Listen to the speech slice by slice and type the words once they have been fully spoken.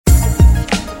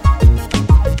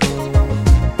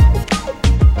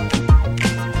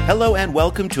Hello and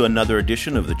welcome to another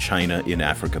edition of the China in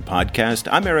Africa podcast.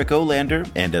 I'm Eric Olander,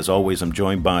 and as always, I'm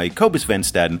joined by Cobus van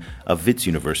Staden of Wits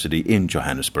University in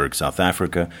Johannesburg, South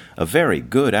Africa. A very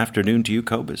good afternoon to you,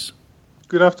 Cobus.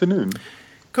 Good afternoon.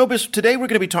 Cobus, today we're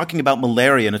going to be talking about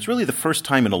malaria, and it's really the first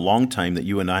time in a long time that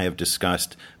you and I have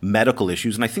discussed medical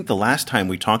issues. And I think the last time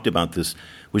we talked about this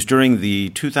was during the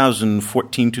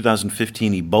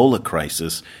 2014-2015 Ebola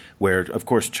crisis, where, of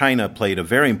course, China played a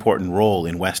very important role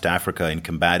in West Africa in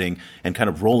combating and kind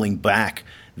of rolling back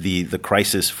the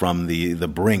crisis from the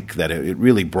brink that it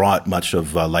really brought much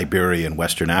of Liberia and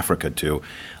Western Africa to.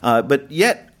 But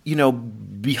yet, you know,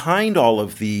 behind all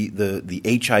of the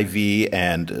HIV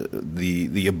and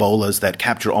the Ebolas that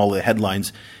capture all the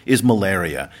headlines is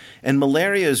malaria. And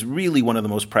malaria is really one of the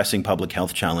most pressing public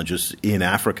health challenges in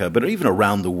Africa, but even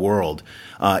around the world.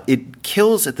 It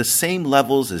kills at the same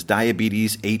levels as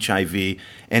diabetes, HIV,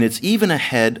 and it's even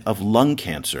ahead of lung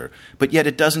cancer. But yet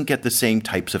it doesn't get the same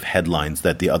types of headlines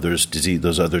that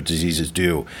those other diseases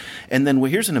do. And then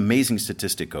here's an amazing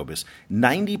statistic, Cobus.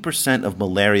 90% of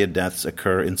malaria deaths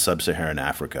occur in sub-Saharan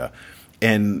Africa.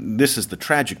 And this is the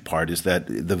tragic part, is that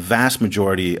the vast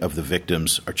majority of the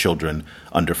victims are children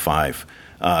under 5.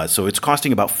 So it's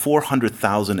costing about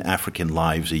 400,000 African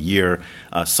lives a year.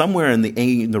 Somewhere in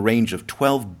the range of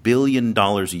 $12 billion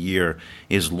a year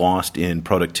is lost in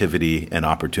productivity and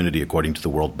opportunity, according to the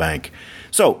World Bank.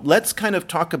 So let's kind of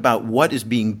talk about what is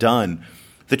being done.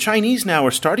 The Chinese now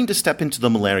are starting to step into the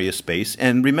malaria space.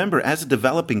 And remember, as a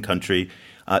developing country,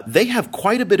 they have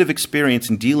quite a bit of experience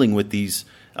in dealing with these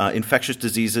infectious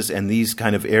diseases and these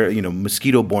kind of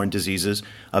mosquito-borne diseases.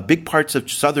 Big parts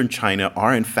of southern China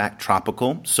are, in fact,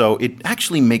 tropical. So it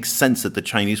actually makes sense that the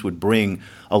Chinese would bring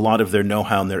a lot of their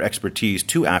know-how and their expertise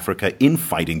to Africa in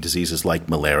fighting diseases like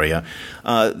malaria.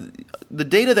 The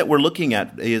data that we're looking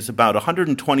at is about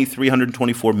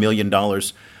 $124 million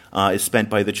is spent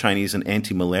by the Chinese in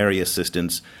anti-malaria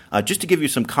assistance. Just to give you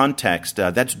some context,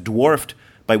 that's dwarfed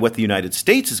by what the United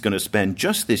States is going to spend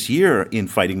just this year in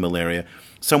fighting malaria,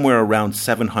 somewhere around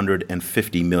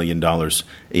 $750 million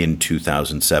in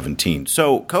 2017.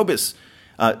 So, Cobus,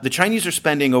 the Chinese are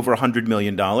spending over $100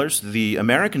 million. The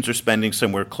Americans are spending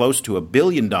somewhere close to $1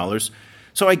 billion.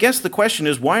 So I guess the question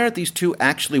is, why aren't these two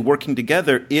actually working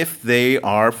together if they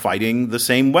are fighting the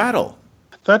same battle?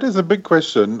 That is a big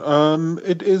question.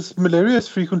 Malaria is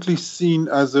frequently seen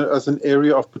as an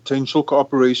area of potential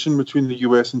cooperation between the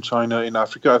US and China in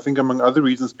Africa. I think, among other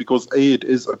reasons, because it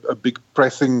is a big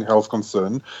pressing health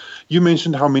concern. You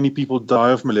mentioned how many people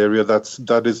die of malaria.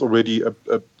 That is already a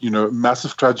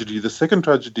massive tragedy. The second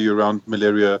tragedy around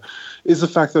malaria is the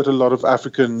fact that a lot of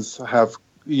Africans have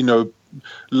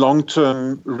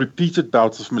long-term repeated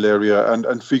bouts of malaria,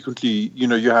 and frequently,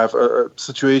 you have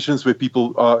situations where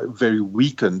people are very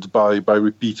weakened by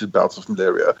repeated bouts of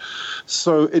malaria.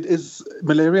 So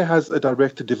malaria has a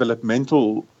direct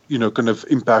developmental kind of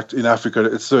impact in Africa.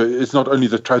 It's not only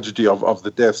the tragedy of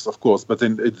the deaths, of course, but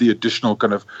then the additional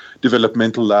kind of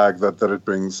developmental lag that it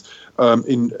brings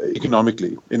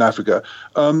economically in Africa.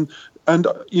 And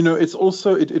it's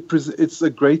also it's a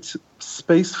great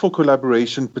space for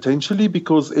collaboration, potentially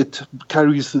because it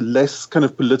carries less kind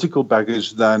of political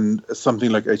baggage than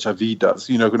something like HIV does.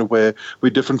 Kind of where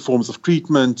different forms of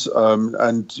treatment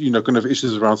and kind of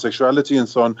issues around sexuality and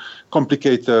so on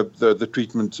complicate the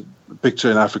treatment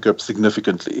picture in Africa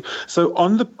significantly. So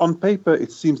on paper,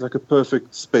 it seems like a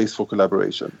perfect space for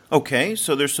collaboration. Okay,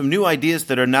 so there's some new ideas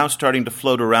that are now starting to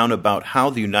float around about how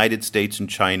the United States and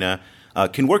China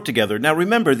can work together. Now,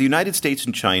 remember, the United States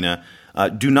and China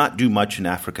do not do much in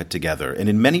Africa together. And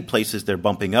in many places, they're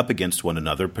bumping up against one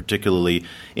another, particularly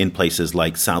in places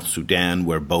like South Sudan,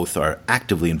 where both are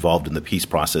actively involved in the peace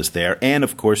process there, and,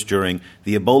 of course, during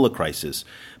the Ebola crisis.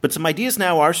 But some ideas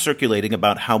now are circulating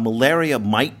about how malaria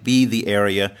might be the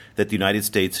area that the United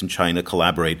States and China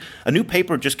collaborate. A new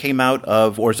paper just came out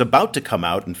or is about to come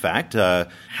out, in fact,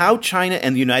 how China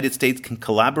and the United States can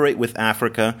collaborate with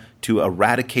Africa to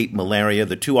eradicate malaria.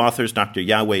 The two authors, Dr.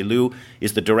 Yawei Liu,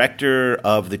 is the director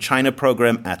of the China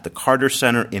program at the Carter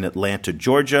Center in Atlanta,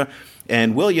 Georgia.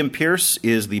 And William Pierce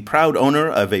is the proud owner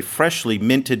of a freshly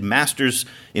minted master's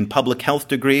in public health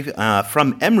degree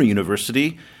from Emory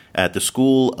University at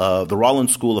the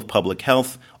Rollins School of Public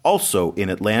Health, also in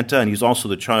Atlanta. And he's also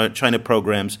the China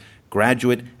program's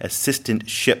graduate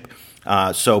assistantship.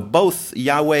 So both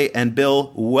Yawei and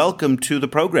Bill, welcome to the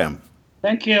program.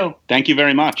 Thank you. Thank you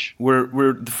very much.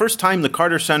 We're the first time the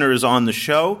Carter Center is on the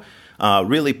show.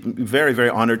 Really very, very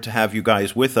honored to have you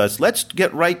guys with us. Let's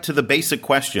get right to the basic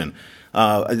question.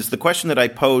 It's the question that I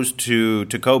posed to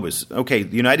Cobus. Okay,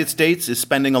 the United States is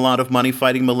spending a lot of money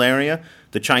fighting malaria.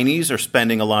 The Chinese are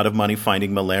spending a lot of money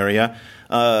fighting malaria.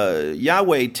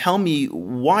 Yahweh, tell me,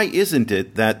 why isn't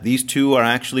it that these two are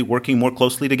actually working more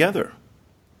closely together?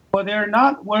 Well, they're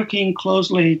not working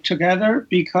closely together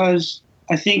because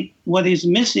I think what is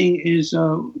missing is,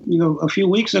 a few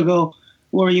weeks ago,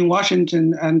 we were in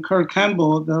Washington, and Kurt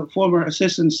Campbell, the former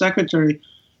Assistant Secretary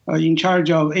in charge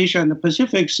of Asia and the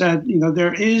Pacific, said,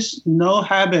 there is no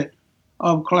habit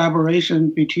of collaboration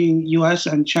between U.S.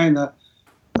 and China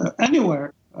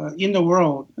anywhere in the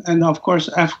world. And of course,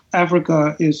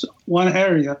 Africa is one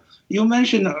area. You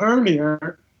mentioned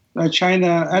earlier that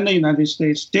China and the United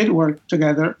States did work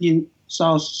together in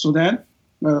South Sudan,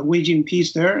 waging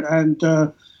peace there, and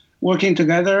working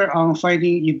together on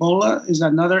fighting Ebola is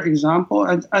another example.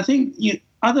 And I think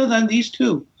other than these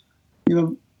two,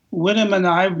 William and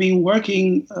I have been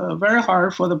working very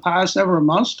hard for the past several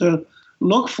months to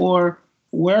look for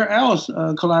where else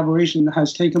collaboration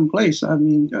has taken place. I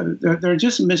mean, they're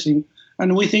just missing.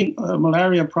 And we think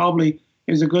malaria probably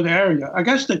is a good area. I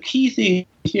guess the key thing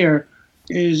here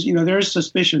is, there is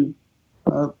suspicion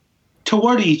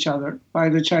toward each other by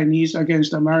the Chinese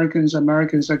against Americans,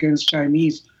 Americans against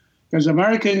Chinese, because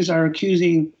Americans are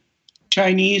accusing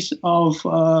Chinese of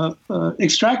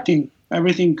extracting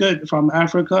everything good from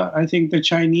Africa. I think the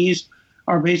Chinese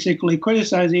are basically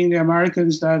criticizing the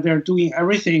Americans that they're doing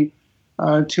everything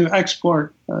to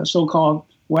export so-called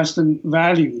Western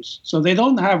values. So they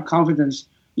don't have confidence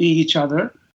in each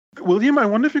other. William, I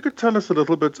wonder if you could tell us a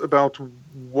little bit about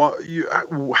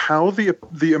how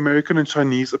the American and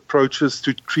Chinese approaches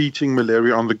to treating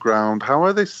malaria on the ground. How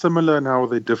are they similar and how are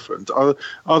they different?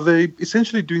 Are they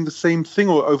essentially doing the same thing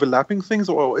or overlapping things,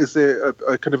 or is there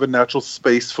a kind of a natural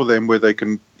space for them where they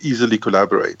can easily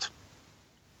collaborate?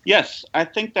 Yes, I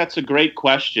think that's a great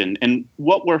question. And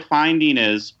what we're finding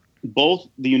is both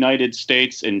the United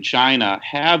States and China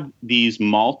have these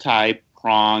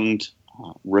multi-pronged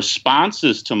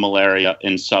responses to malaria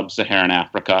in sub-Saharan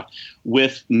Africa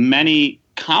with many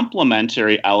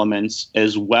complementary elements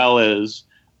as well as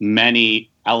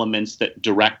many elements that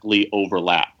directly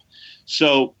overlap.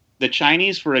 So the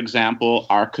Chinese, for example,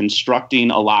 are constructing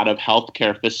a lot of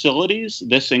healthcare facilities.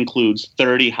 This includes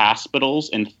 30 hospitals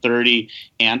and 30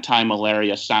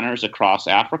 anti-malaria centers across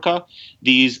Africa.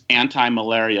 These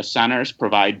anti-malaria centers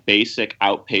provide basic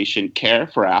outpatient care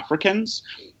for Africans.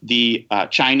 The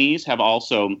Chinese have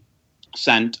also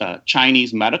sent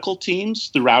Chinese medical teams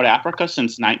throughout Africa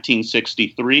since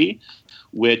 1963,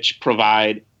 which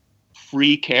provide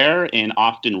free care in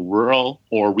often rural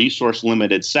or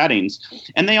resource-limited settings.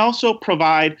 And they also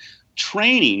provide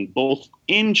training both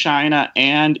in China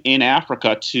and in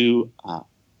Africa to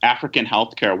African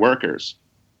healthcare workers.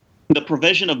 The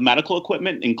provision of medical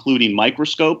equipment, including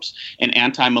microscopes and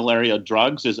anti-malaria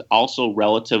drugs, is also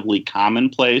relatively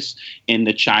commonplace in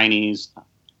the Chinese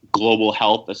Global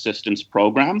Health Assistance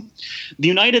Program. The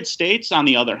United States, on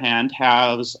the other hand,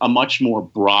 has a much more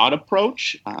broad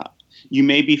approach. You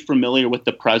may be familiar with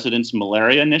the President's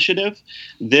Malaria Initiative.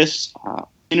 This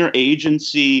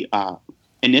interagency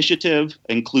initiative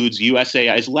includes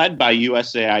is led by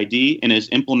USAID and is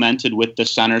implemented with the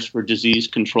Centers for Disease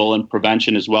Control and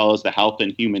Prevention as well as the Health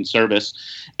and Human Service.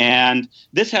 And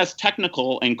this has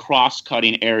technical and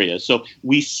cross-cutting areas. So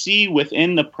we see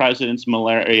within the President's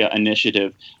Malaria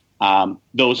Initiative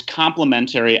those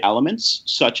complementary elements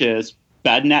such as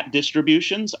bed net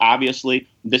distributions. Obviously,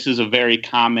 this is a very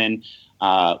common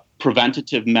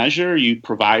preventative measure. You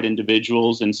provide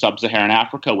individuals in sub-Saharan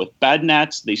Africa with bed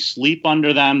nets. They sleep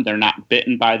under them. They're not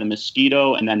bitten by the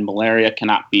mosquito, and then malaria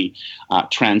cannot be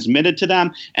transmitted to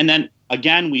them. And then,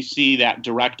 again, we see that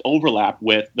direct overlap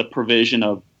with the provision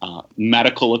of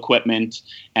medical equipment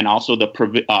and also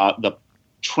the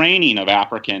training of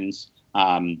Africans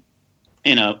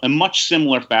in a much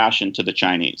similar fashion to the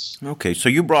Chinese. Okay, so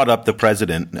you brought up the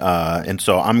president, and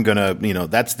so I'm going to,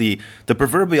 that's the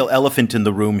proverbial elephant in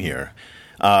the room here,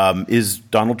 is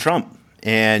Donald Trump.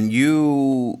 And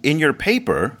you, in your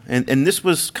paper, and this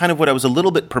was kind of what I was a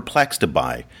little bit perplexed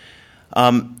by,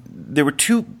 there were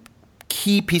two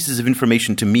key pieces of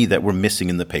information to me that were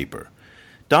missing in the paper.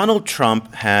 Donald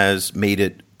Trump has made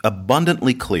it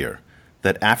abundantly clear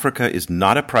that Africa is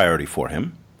not a priority for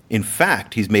him. In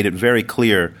fact, he's made it very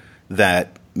clear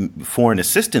that foreign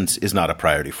assistance is not a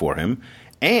priority for him,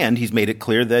 and he's made it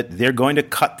clear that they're going to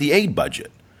cut the aid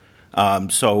budget.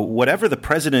 So whatever the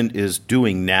president is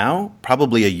doing now,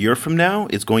 probably a year from now,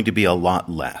 is going to be a lot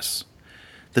less.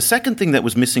 The second thing that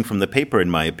was missing from the paper, in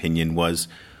my opinion, was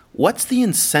What's the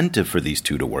incentive for these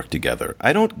two to work together?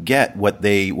 I don't get what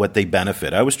they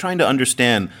benefit. I was trying to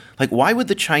understand, why would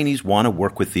the Chinese want to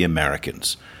work with the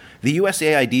Americans? The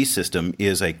USAID system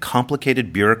is a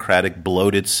complicated, bureaucratic,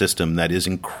 bloated system that is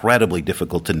incredibly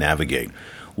difficult to navigate.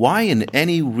 Why, in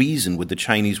any reason, would the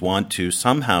Chinese want to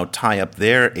somehow tie up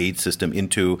their aid system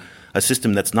into a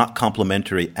system that's not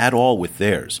complementary at all with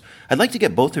theirs? I'd like to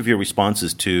get both of your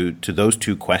responses to those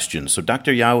two questions. So,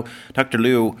 Dr. Yao, Dr.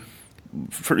 Liu,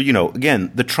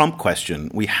 again, the Trump question,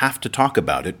 we have to talk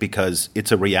about it because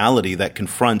it's a reality that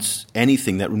confronts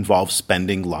anything that involves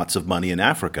spending lots of money in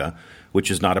Africa,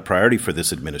 which is not a priority for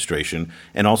this administration.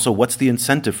 And also, what's the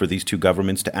incentive for these two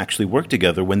governments to actually work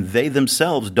together when they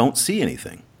themselves don't see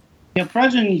anything? Yeah,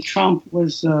 President Trump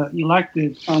was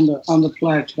elected on the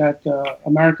pledge that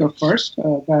America first,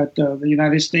 that the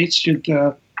United States should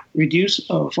reduce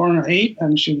foreign aid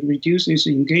and should reduce its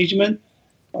engagement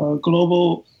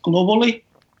globally.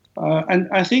 And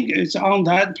I think it's on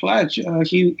that pledge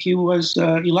he was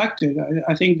elected.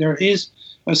 I think there is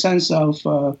a sense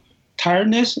of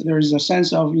tiredness. There is a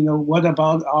sense of, what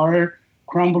about our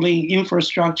crumbling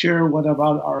infrastructure? What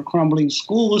about our crumbling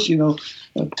schools?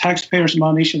 Taxpayers'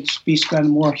 money should be spent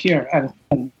more here at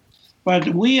home. But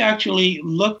we actually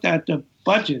looked at the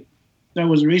budget that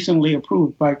was recently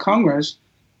approved by Congress.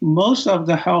 Most of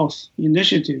the health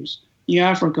initiatives in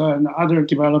Africa and other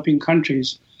developing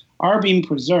countries are being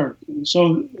preserved.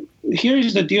 So here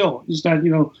is the deal, is that,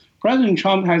 President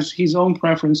Trump has his own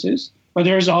preferences, but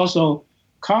there's also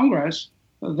Congress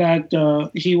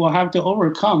that he will have to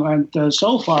overcome. And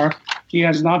so far, he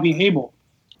has not been able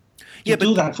to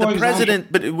do that. The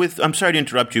president, I'm sorry to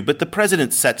interrupt you, but the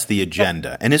president sets the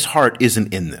agenda, and his heart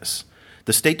isn't in this.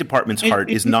 The State Department's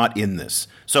heart is not in this.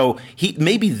 So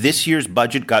maybe this year's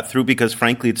budget got through because,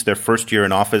 frankly, it's their first year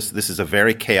in office. This is a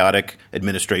very chaotic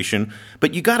administration.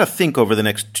 But you got to think over the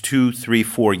next 2, 3,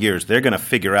 4 years, they're going to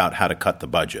figure out how to cut the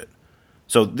budget.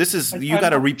 So you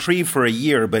got a reprieve for a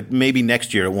year, but maybe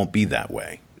next year it won't be that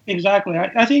way. Exactly.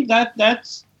 I think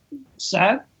that's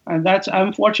sad, and that's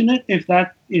unfortunate if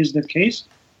that is the case.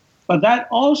 But that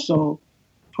also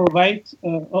provides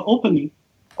an opening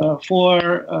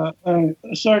for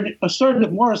a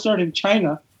certain more assertive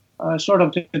China sort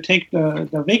of to take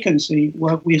the vacancy.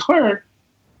 What we heard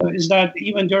is that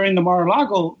even during the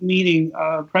Mar-a-Lago meeting,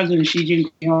 President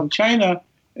Xi Jinping of China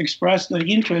expressed the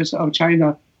interest of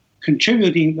China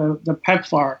contributing the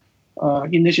PEPFAR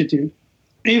initiative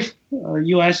if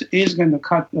U.S. is going to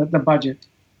cut the budget.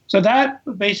 So that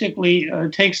basically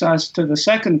takes us to the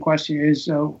second question is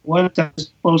what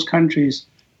does both countries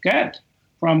get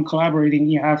from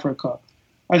collaborating in Africa?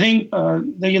 I think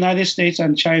the United States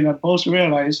and China both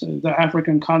realize the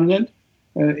African continent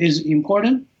is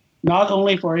important, not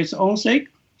only for its own sake,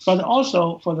 but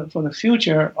also for the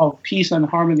future of peace and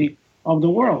harmony of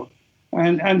the world.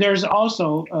 And there's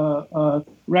also a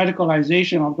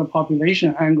radicalization of the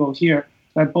population angle here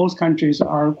that both countries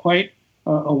are quite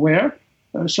aware.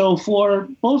 So for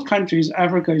both countries,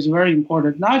 Africa is very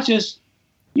important, not just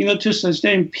to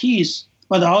sustain peace,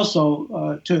 but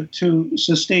also to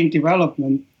sustain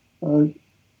development,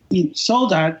 so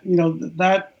that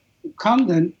that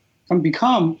continent can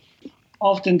become,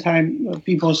 oftentimes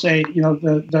people say,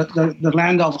 the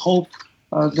land of hope,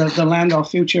 the land of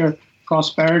future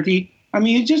prosperity. I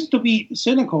mean, just to be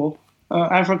cynical,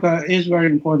 Africa is very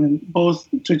important, both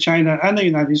to China and the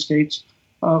United States,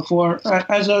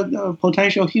 as a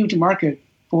potential huge market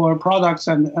for products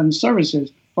and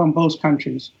services from both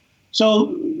countries.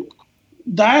 So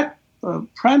that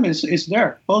premise is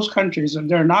there. Both countries,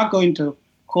 they're not going to,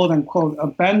 quote unquote,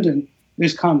 abandon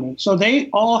this continent. So they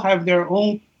all have their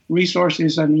own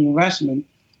resources and investment.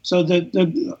 So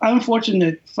the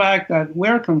unfortunate fact that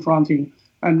we're confronting,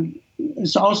 and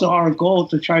it's also our goal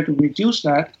to try to reduce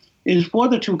that, is for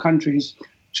the two countries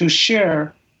to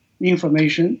share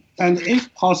information and,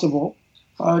 if possible,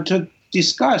 to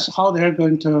discuss how they're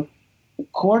going to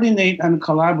coordinate and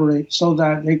collaborate so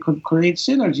that they could create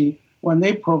synergy when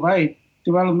they provide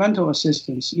developmental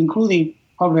assistance, including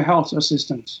public health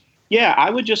assistance. Yeah, I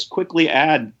would just quickly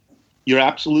add, you're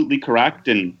absolutely correct,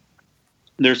 and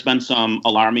there's been some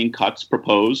alarming cuts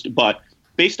proposed, but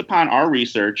based upon our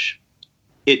research,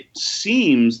 it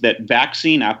seems that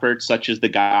vaccine efforts such as the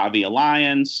Gavi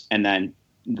Alliance, and then,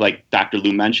 like Dr.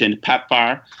 Liu mentioned,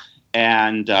 PEPFAR,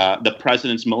 and the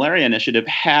President's Malaria Initiative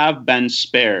have been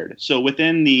spared. So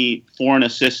within the foreign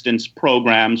assistance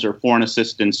programs or foreign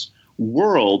assistance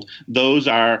world, those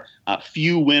are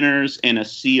few winners in a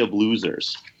sea of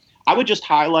losers. I would just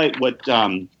highlight what,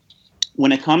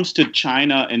 when it comes to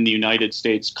China and the United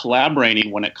States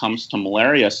collaborating when it comes to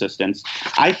malaria assistance,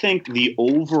 I think the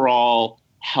overall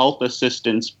health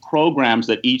assistance programs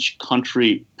that each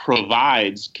country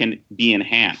provides can be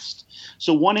enhanced.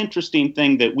 So one interesting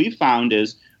thing that we found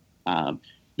is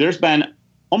there's been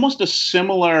almost a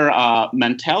similar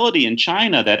mentality in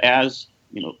China that as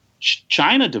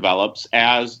China develops,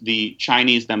 as the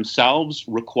Chinese themselves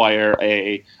require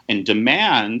and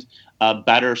demand a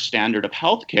better standard of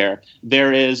healthcare,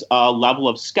 there is a level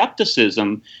of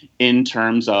skepticism in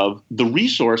terms of the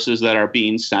resources that are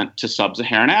being sent to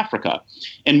sub-Saharan Africa.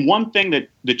 And one thing that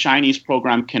the Chinese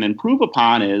program can improve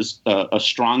upon is a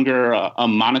stronger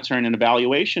monitoring and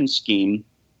evaluation scheme,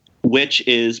 which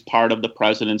is part of the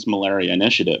president's malaria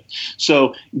initiative.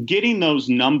 So getting those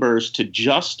numbers to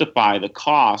justify the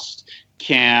cost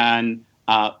can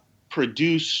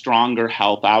produce stronger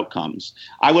health outcomes.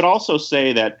 I would also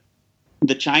say that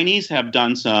the Chinese have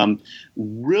done some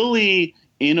really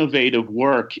innovative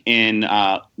work in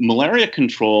malaria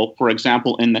control, for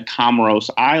example, in the Comoros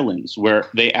Islands, where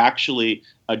they actually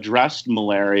addressed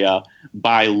malaria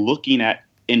by looking at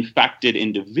infected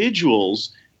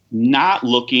individuals, not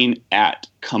looking at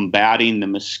combating the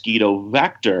mosquito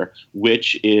vector,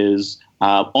 which is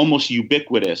almost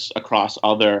ubiquitous across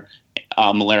other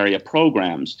malaria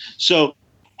programs. So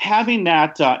having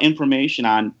that information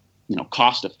on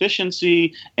cost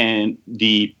efficiency and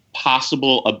the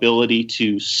possible ability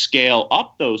to scale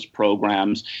up those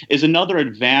programs is another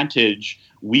advantage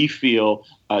we feel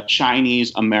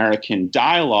Chinese-American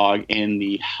dialogue in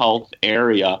the health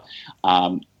area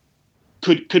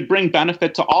could bring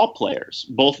benefit to all players,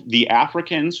 both the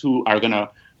Africans who are going to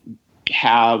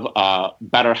have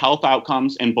better health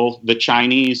outcomes, and both the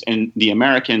Chinese and the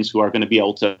Americans who are going to be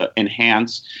able to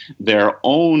enhance their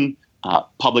own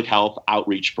public health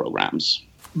outreach programs.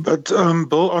 But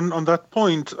Bill, on that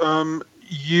point,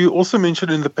 you also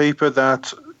mentioned in the paper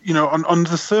that on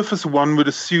the surface, one would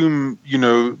assume,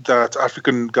 that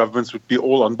African governments would be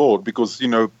all on board because,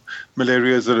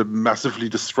 malaria is a massively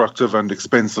destructive and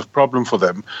expensive problem for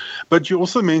them. But you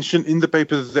also mentioned in the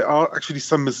paper that there are actually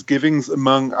some misgivings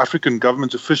among African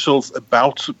government officials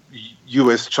about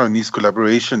U.S.-Chinese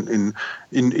collaboration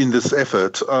in this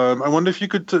effort. I wonder if you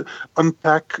could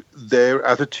unpack their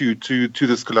attitude to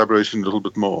this collaboration a little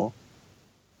bit more.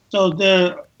 So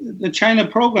the China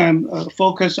program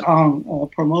focused on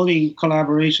promoting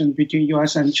collaboration between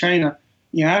U.S. and China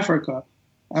in Africa.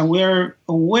 And we're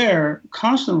aware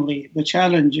constantly the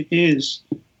challenge is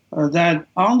that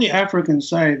on the African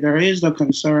side, there is the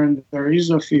concern, there is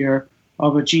a fear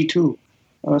of a G2,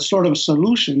 sort of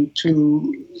solution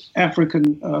to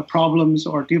African problems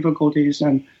or difficulties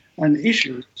and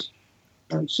issues.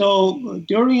 So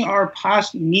during our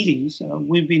past meetings,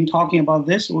 we've been talking about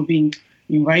this. We've been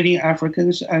inviting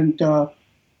Africans, and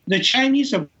the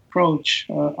Chinese approach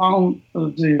on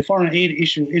the foreign aid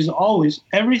issue is always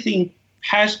everything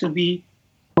has to be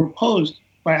proposed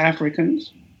by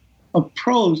Africans,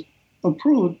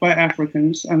 approved by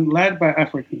Africans, and led by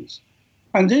Africans.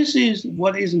 And this is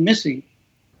what is missing.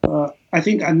 I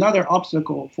think another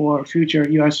obstacle for future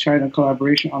U.S.-China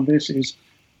collaboration on this is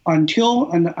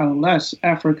until and unless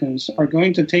Africans are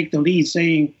going to take the lead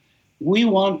saying, we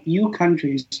want you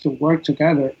countries to work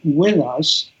together with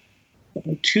us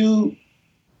to,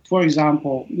 for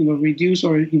example, reduce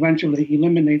or eventually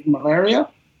eliminate malaria.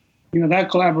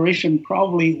 That collaboration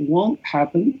probably won't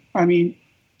happen. I mean,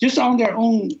 just on their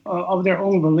own of their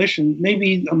own volition,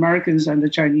 maybe the Americans and the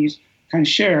Chinese can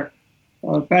share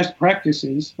best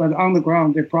practices, but on the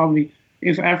ground, they probably,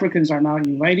 if Africans are not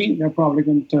inviting, they're probably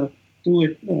going to do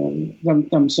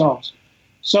it themselves.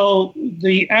 So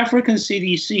the African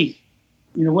CDC.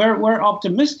 We're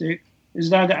optimistic is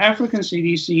that the African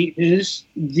CDC is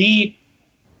the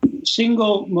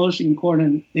single most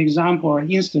important example or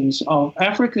instance of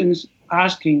Africans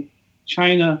asking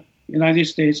China, United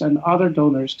States, and other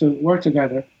donors to work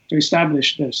together to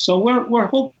establish this. So we're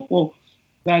hopeful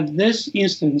that this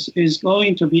instance is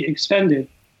going to be extended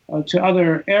to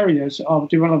other areas of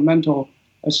developmental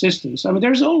assistance. I mean,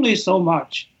 there's only so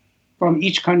much from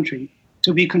each country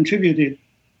to be contributed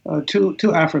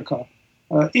to Africa.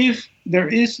 If there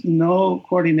is no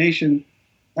coordination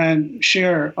and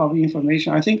share of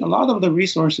information, I think a lot of the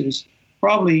resources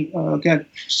probably get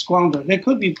squandered. They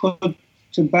could be put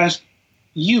to best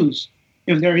use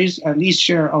if there is at least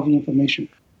share of information.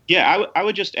 Yeah, I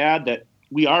would just add that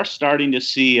we are starting to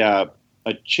see a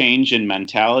change in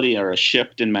mentality or a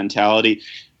shift in mentality.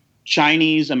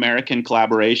 Chinese-American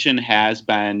collaboration has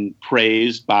been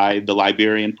praised by the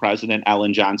Liberian president,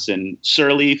 Ellen Johnson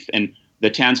Sirleaf, and the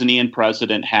Tanzanian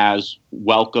president has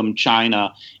welcomed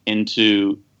China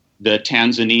into the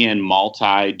Tanzanian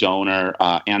multi-donor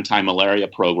anti-malaria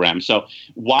program. So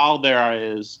while there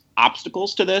is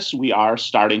obstacles to this, we are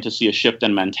starting to see a shift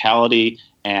in mentality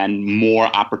and more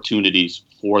opportunities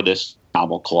for this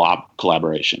novel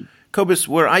collaboration. Cobus,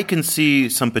 where I can see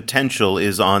some potential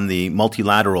is on the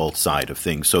multilateral side of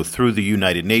things. So through the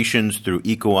United Nations, through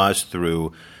ECOWAS,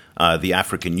 through the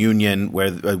African Union,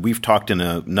 where we've talked in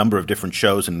a number of different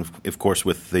shows, and of course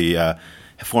with the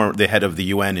head of the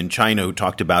UN in China, who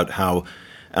talked about how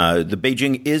the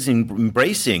Beijing is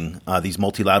embracing these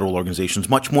multilateral organizations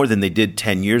much more than they did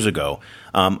 10 years ago.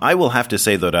 I will have to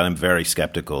say, though, that I'm very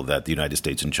skeptical that the United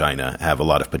States and China have a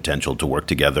lot of potential to work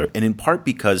together, and in part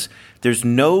because there's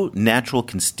no natural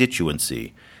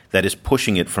constituency that is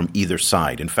pushing it from either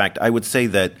side. In fact, I would say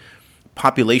that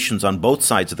populations on both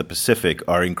sides of the Pacific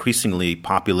are increasingly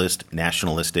populist,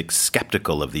 nationalistic,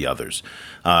 skeptical of the others.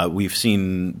 We've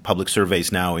seen public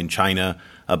surveys now in China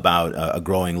about a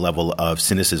growing level of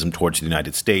cynicism towards the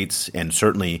United States, and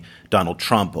certainly Donald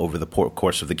Trump over the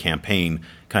course of the campaign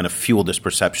kind of fueled this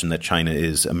perception that China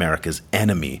is America's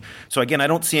enemy. So again, I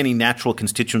don't see any natural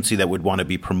constituency that would want to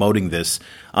be promoting this.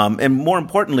 And more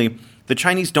importantly, the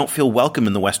Chinese don't feel welcome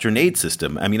in the Western aid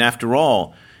system. I mean, after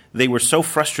all, they were so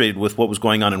frustrated with what was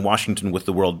going on in Washington with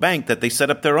the World Bank that they set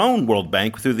up their own World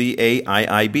Bank through the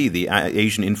AIIB, the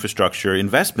Asian Infrastructure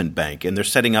Investment Bank. And they're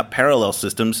setting up parallel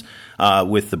systems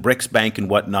with the BRICS Bank and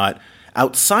whatnot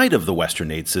outside of the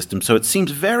Western aid system. So it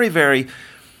seems very, very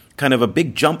kind of a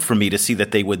big jump for me to see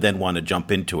that they would then want to jump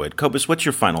into it. Cobus, what's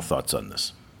your final thoughts on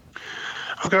this?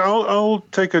 Okay, I'll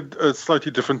take a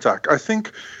slightly different tack. I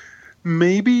think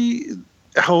maybe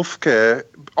healthcare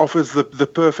offers the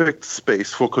perfect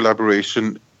space for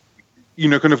collaboration,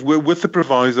 kind of with the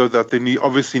proviso that there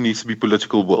obviously needs to be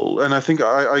political will. And I think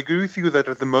I agree with you that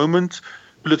at the moment,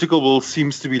 political will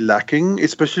seems to be lacking,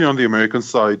 especially on the American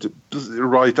side,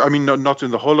 right? I mean, not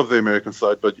in the whole of the American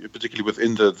side, but particularly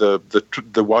within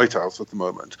the White House at the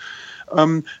moment.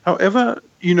 However,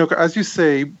 as you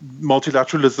say,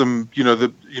 multilateralism,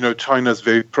 China's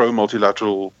very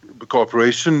pro-multilateral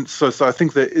cooperation. So I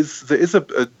think there is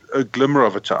a glimmer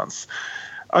of a chance.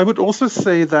 I would also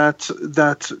say that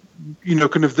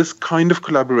kind of this kind of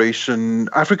collaboration,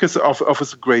 Africa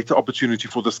offers a great opportunity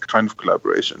for this kind of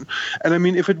collaboration. And I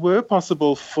mean, if it were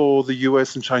possible for the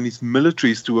US and Chinese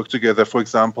militaries to work together, for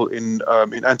example, in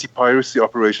anti-piracy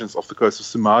operations off the coast of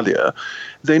Somalia,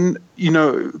 then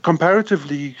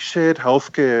comparatively shared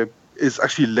healthcare is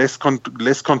actually less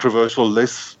controversial,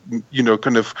 less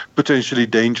kind of potentially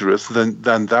dangerous than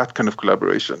that kind of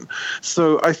collaboration.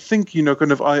 So I think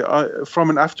kind of I from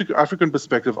an African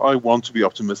perspective, I want to be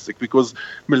optimistic because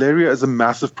malaria is a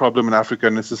massive problem in Africa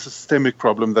and it's a systemic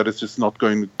problem that is just not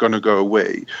going to go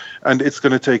away, and it's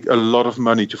going to take a lot of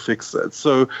money to fix it.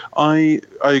 So I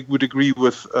would agree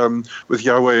with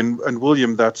Yahweh and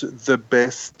William that the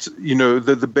best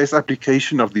the best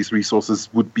application of these resources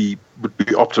would be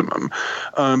optimum.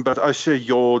 But I share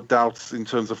your doubts in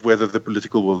terms of whether the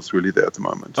political will is really there at the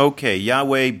moment. Okay,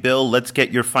 Yahweh, Bill, let's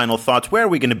get your final thoughts. Where are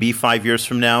we going to be 5 years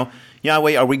from now?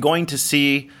 Yahweh, are we going to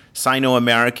see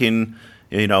Sino-American,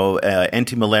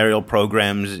 anti-malarial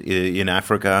programs in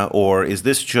Africa, or is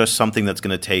this just something that's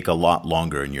going to take a lot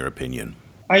longer, in your opinion?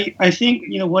 I think,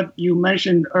 what you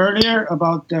mentioned earlier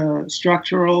about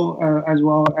structural as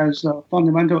well as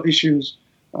fundamental issues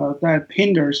that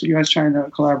hinders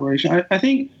U.S.-China collaboration. I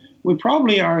think we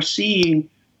probably are seeing,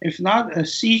 if not a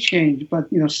sea change, but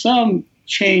some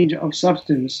change of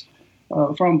substance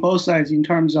from both sides in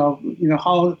terms of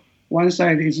how one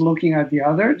side is looking at the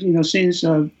other. Since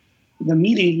the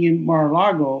meeting in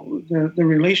Mar-a-Lago, the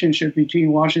relationship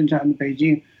between Washington and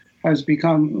Beijing has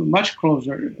become much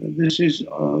closer. This is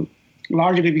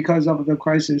largely because of the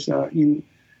crisis in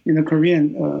the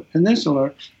Korean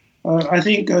Peninsula. I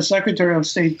think Secretary of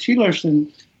State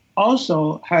Tillerson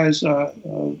also has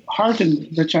heartened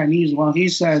the Chinese when he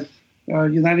said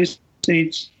United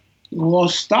States will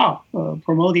stop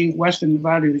promoting Western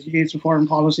values in its foreign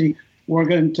policy. We're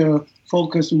going to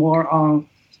focus more on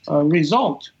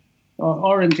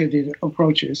result-oriented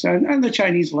approaches. And the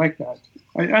Chinese like that.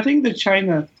 I think the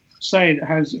China side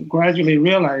has gradually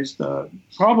realized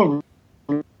probably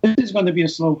this is going to be a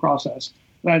slow process,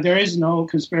 that there is no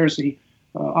conspiracy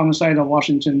on the side of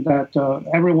Washington that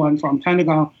everyone from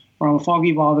Pentagon, from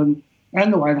Foggy Bottom,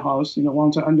 and the White House,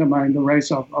 want to undermine the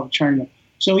rights of China.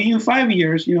 So in 5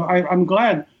 years, I'm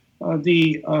glad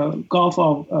the Gulf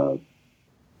of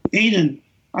Aden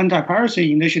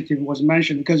anti-piracy initiative was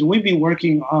mentioned because we've been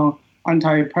working on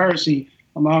anti-piracy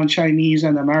among Chinese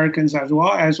and Americans as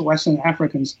well as Western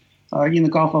Africans in the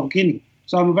Gulf of Guinea.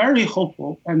 So I'm very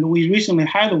hopeful, and we recently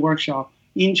had a workshop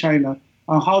in China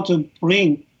on how to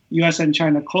bring U.S. and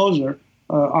China closer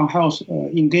on health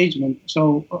engagement.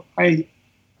 So with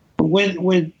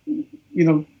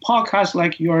podcasts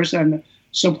like yours and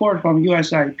support from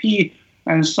USIP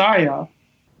and SIA,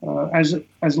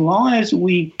 as long as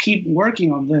we keep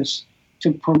working on this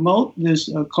to promote this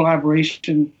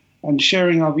collaboration and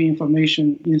sharing of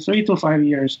information in 3 to 5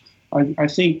 years, I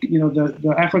think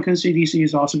the African CDC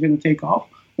is also going to take off.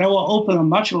 That will open a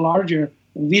much larger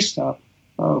vista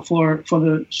for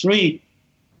the three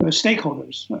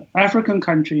stakeholders: African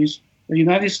countries, the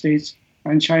United States,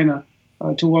 and China,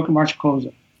 to work much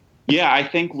closer. Yeah, I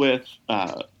think with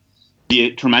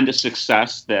the tremendous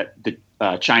success that the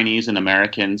Chinese and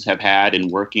Americans have had in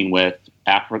working with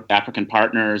African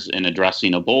partners in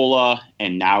addressing Ebola,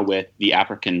 and now with the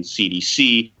African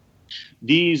CDC,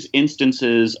 these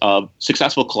instances of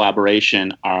successful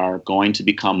collaboration are going to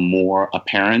become more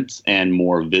apparent and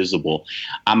more visible.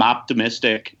 I'm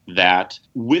optimistic that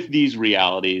with these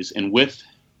realities and with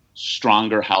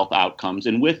stronger health outcomes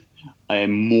and with a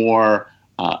more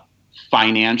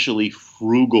financially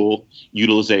frugal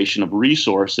utilization of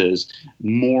resources,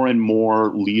 more and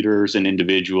more leaders and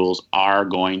individuals are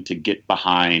going to get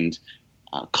behind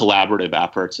collaborative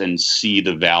efforts and see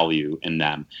the value in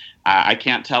them. I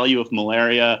can't tell you if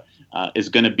malaria is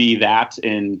going to be that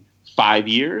in 5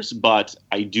 years, but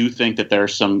I do think that there are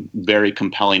some very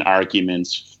compelling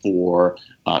arguments for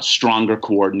stronger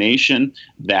coordination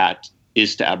that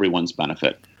is to everyone's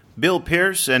benefit. Bill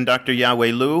Pierce and Dr.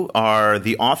 Yawei Liu are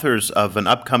the authors of an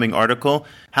upcoming article,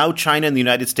 How China and the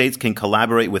United States Can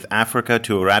Collaborate with Africa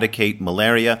to Eradicate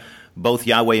Malaria. Both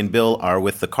Yawei and Bill are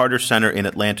with the Carter Center in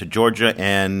Atlanta, Georgia.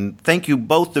 And thank you,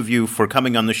 both of you, for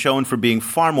coming on the show and for being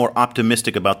far more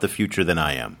optimistic about the future than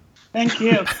I am. Thank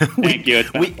you. Thank you.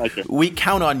 We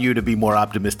count on you to be more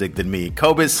optimistic than me.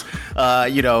 Cobus,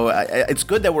 it's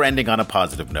good that we're ending on a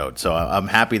positive note. So I'm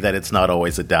happy that it's not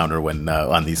always a downer when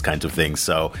on these kinds of things.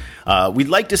 So we'd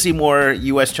like to see more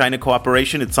U.S.-China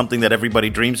cooperation. It's something that everybody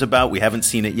dreams about. We haven't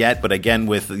seen it yet. But again,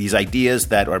 with these ideas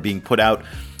that are being put out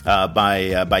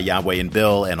by Yawei and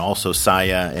Bill, and also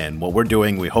Saya, and what we're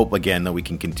doing, we hope again that we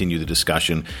can continue the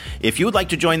discussion. If you would like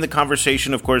to join the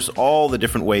conversation, of course, all the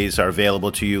different ways are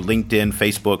available to you: LinkedIn,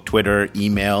 Facebook, Twitter,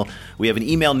 email. We have an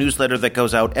email newsletter that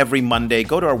goes out every Monday.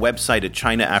 Go to our website at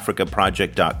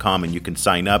ChinaAfricaProject.com and you can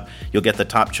sign up. You'll get the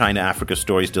top China-Africa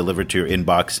stories delivered to your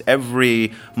inbox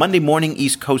every Monday morning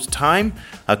East Coast time.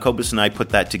 Cobus and I put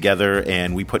that together,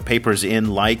 and we put papers in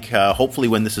hopefully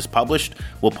when this is published,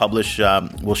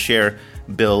 we'll share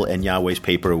Bill and Yawei's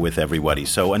paper with everybody.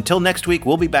 So until next week,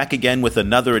 we'll be back again with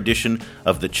another edition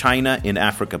of the China in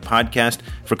Africa podcast.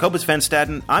 For Cobus Van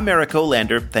Staden, I'm Eric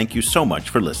Olander. Thank you so much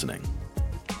for listening.